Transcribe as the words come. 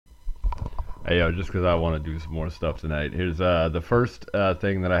Hey, yo, just because I want to do some more stuff tonight. Here's the first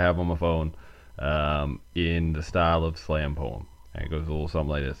thing that I have on my phone in the style of slam poem. And it goes a little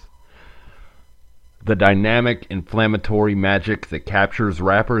something like this. The dynamic, inflammatory magic that captures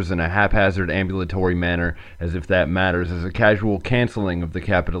rappers in a haphazard ambulatory manner, as if that matters, is a casual canceling of the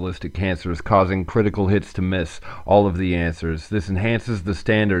capitalistic cancers, causing critical hits to miss all of the answers. This enhances the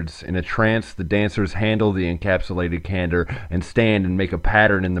standards. In a trance, the dancers handle the encapsulated candor and stand and make a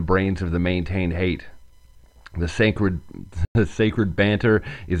pattern in the brains of the maintained hate. The sacred, the sacred banter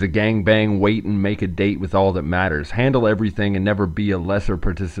is a gangbang. Wait and make a date with all that matters. Handle everything and never be a lesser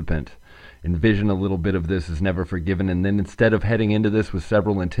participant. Envision a little bit of this is never forgiven, and then instead of heading into this with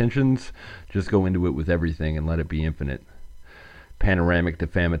several intentions, just go into it with everything and let it be infinite. Panoramic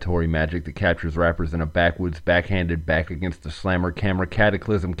defamatory magic that captures rappers in a backwoods, backhanded, back against the slammer camera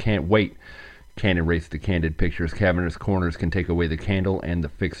cataclysm can't wait. Can't erase the candid pictures. Cavernous corners can take away the candle and the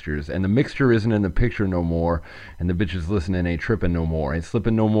fixtures. And the mixture isn't in the picture no more. And the bitches listening ain't tripping no more. Ain't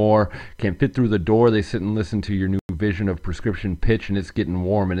slipping no more. Can't fit through the door. They sit and listen to your new vision of prescription pitch, and it's getting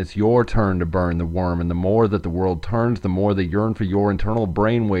warm. And it's your turn to burn the worm. And the more that the world turns, the more they yearn for your internal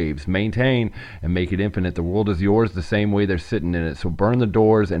brain waves. Maintain and make it infinite. The world is yours the same way they're sitting in it. So burn the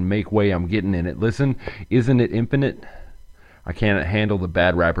doors and make way. I'm getting in it. Listen, isn't it infinite? I can't handle the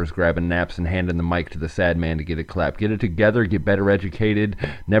bad rappers grabbing naps and handing the mic to the sad man to get it clapped. Get it together, get better educated,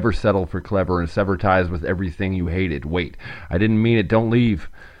 never settle for clever, and sever ties with everything you hated. Wait, I didn't mean it, don't leave.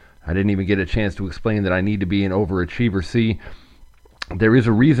 I didn't even get a chance to explain that I need to be an overachiever. See, there is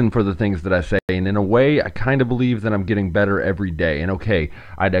a reason for the things that I say, and in a way, I kind of believe that I'm getting better every day. And okay,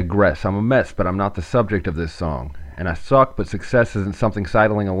 I digress. I'm a mess, but I'm not the subject of this song. And I suck, but success isn't something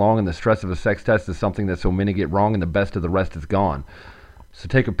sidling along, and the stress of a sex test is something that so many get wrong, and the best of the rest is gone. So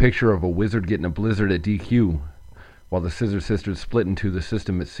take a picture of a wizard getting a blizzard at DQ, while the Scissor Sisters split into the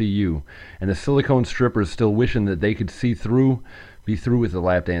system at CU, and the silicone strippers still wishing that they could be through with the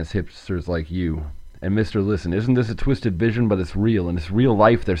lap dance hipsters like you. And Mr. Listen, isn't this a twisted vision? But it's real, and it's real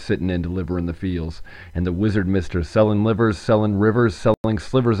life they're sitting in delivering the feels. And the wizard mister selling livers, selling rivers, selling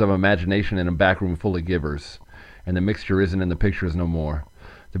slivers of imagination in a back room full of givers. And the mixture isn't in the pictures no more.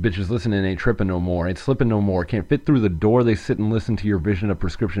 The bitches listening ain't tripping no more, ain't slipping no more. Can't fit through the door. They sit and listen to your vision of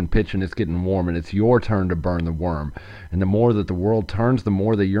prescription pitch, and it's getting warm, and it's your turn to burn the worm. And the more that the world turns, the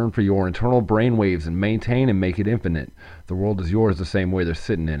more they yearn for your internal brain waves, and maintain and make it infinite. The world is yours the same way they're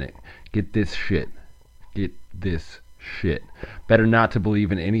sitting in it. Get this shit. Get this shit. Better not to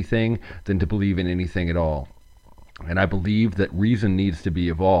believe in anything than to believe in anything at all. And I believe that reason needs to be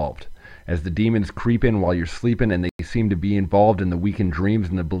evolved. As the demons creep in while you're sleeping, and they seem to be involved in the weakened dreams,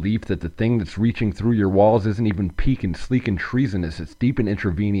 and the belief that the thing that's reaching through your walls isn't even peak and sleek and treasonous, it's deep and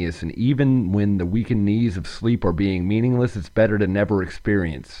intravenous, and even when the weakened knees of sleep are being meaningless, it's better to never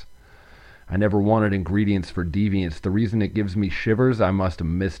experience. I never wanted ingredients for deviance. The reason it gives me shivers, I must have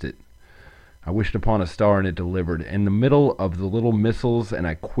missed it. I wished upon a star and it delivered. In the middle of the little missiles, and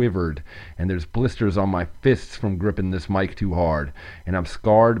I quivered. And there's blisters on my fists from gripping this mic too hard. And I'm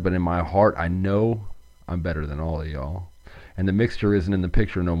scarred, but in my heart I know I'm better than all of y'all. And the mixture isn't in the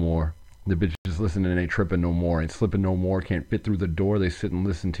picture no more. The bitches listening ain't tripping no more, ain't slipping no more, can't fit through the door. They sit and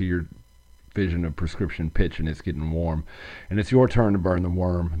listen to your vision of prescription pitch, and it's getting warm. And it's your turn to burn the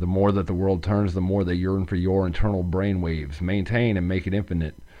worm. The more that the world turns, the more they yearn for your internal brain waves. Maintain and make it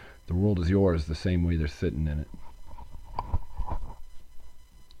infinite. The world is yours the same way they're sitting in it.